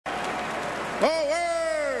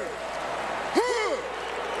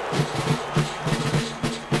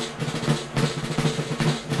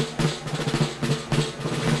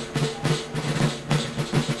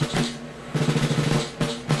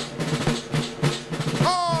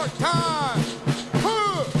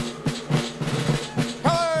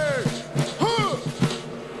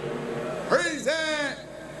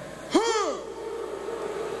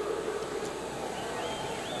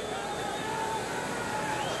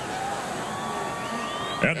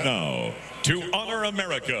And now, to honor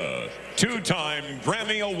America, two-time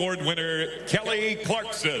Grammy Award winner Kelly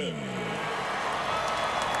Clarkson.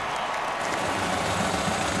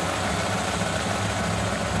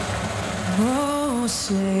 Oh,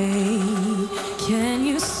 say, can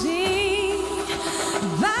you see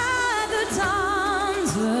by the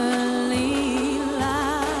dawn's early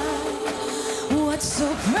light what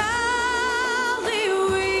so proudly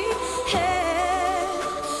we hailed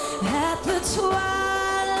at the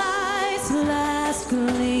twilight's last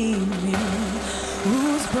gleaming,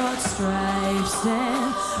 whose broad stripes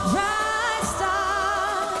and bright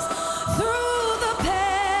stars through the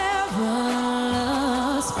perilous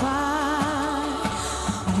fight.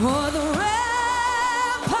 For the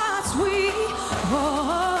ramparts we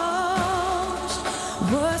watched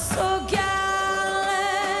were so gallantly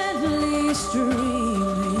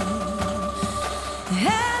streaming,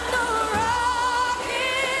 and the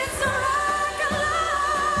rockets rock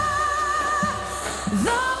alive,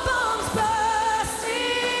 the bombs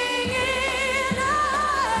bursting in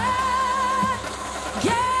air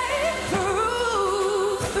gave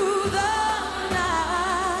proof through the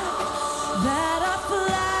night that our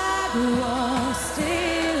flag was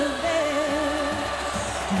still there.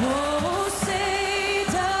 Oh, say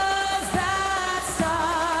does that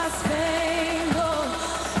star-spangled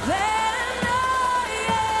banner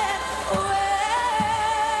yet wave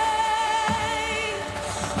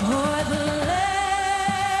o'er the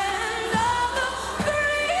land of the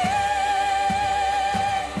free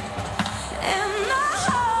and the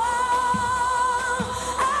home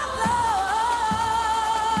of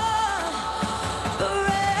the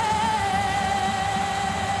brave.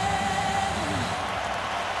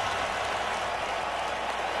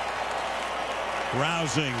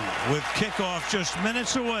 Rousing with kickoff just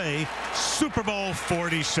minutes away, Super Bowl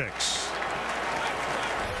 46.